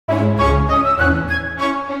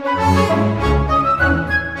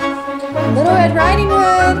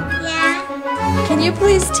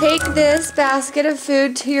please take this basket of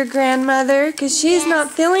food to your grandmother? Because she's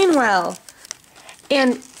not feeling well.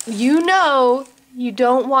 And you know you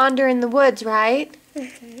don't wander in the woods, right?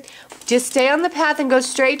 Mm-hmm. Just stay on the path and go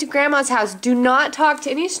straight to Grandma's house. Do not talk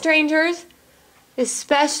to any strangers,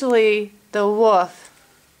 especially the wolf.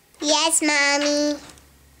 Yes, Mommy.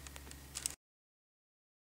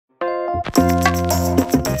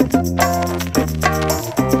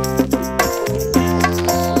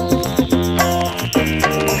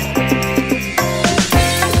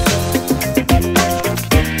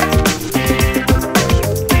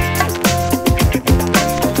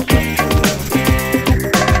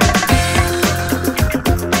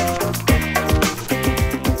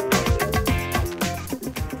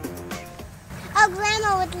 Oh,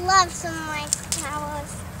 Grandma would love some more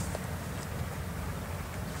flowers.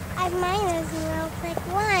 Mine is a real quick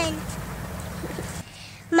one.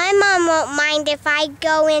 My mom won't mind if I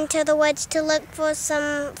go into the woods to look for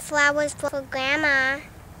some flowers for Grandma.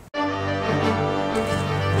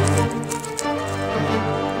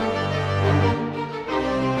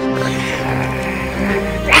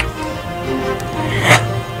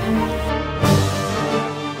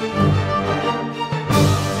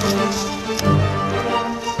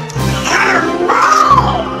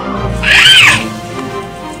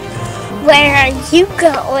 Where are you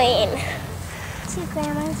going? To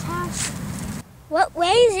Grandma's house. What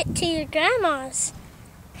way is it to your grandma's?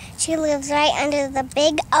 She lives right under the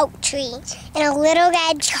big oak tree in a little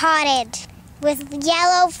red cottage with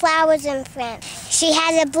yellow flowers in front. She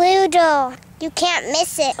has a blue door. You can't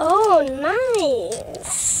miss it. Oh,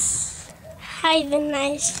 nice. Have a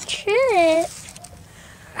nice trip.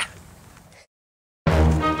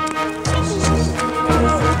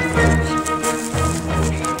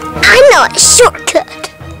 I know a shortcut.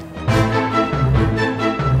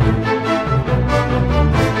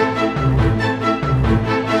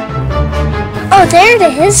 Oh, there it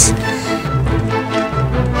is.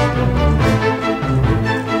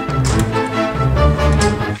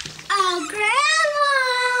 Oh, Grandma!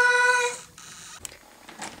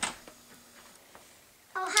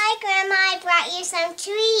 Oh, hi, Grandma. I brought you some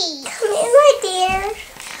trees. Come in, my dear.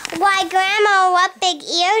 Why, Grandma, what big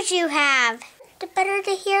ears you have. The better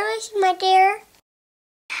to hear us, my dear.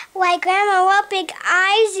 Why, Grandma, what big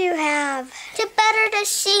eyes you have. The better to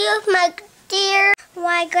see us, my dear.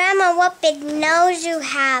 Why, Grandma, what big nose you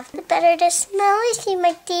have. The better to smell us,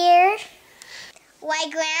 my dear. Why,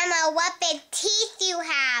 Grandma, what big teeth you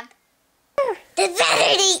have. The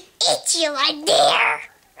better to eat you, my dear.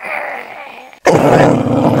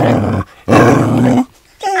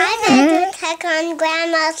 I better check on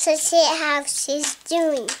Grandma to see how she's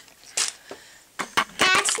doing.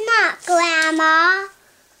 That's not Grandma.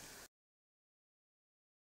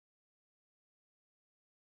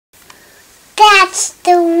 That's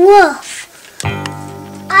the wolf.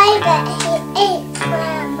 I bet he ate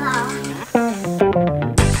Grandma.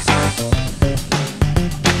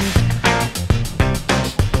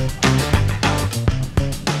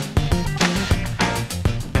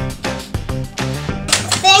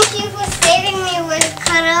 Thank you for saving me,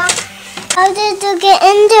 Woodcutter. How did you get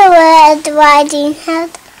into Red Riding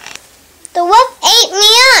Hood? The wolf ate me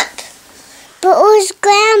up. But where's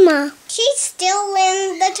Grandma? She's still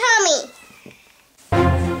in the tummy.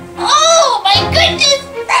 Oh my goodness!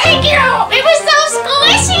 Thank you! It was so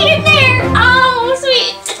squishy in there! Oh,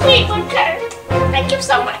 sweet!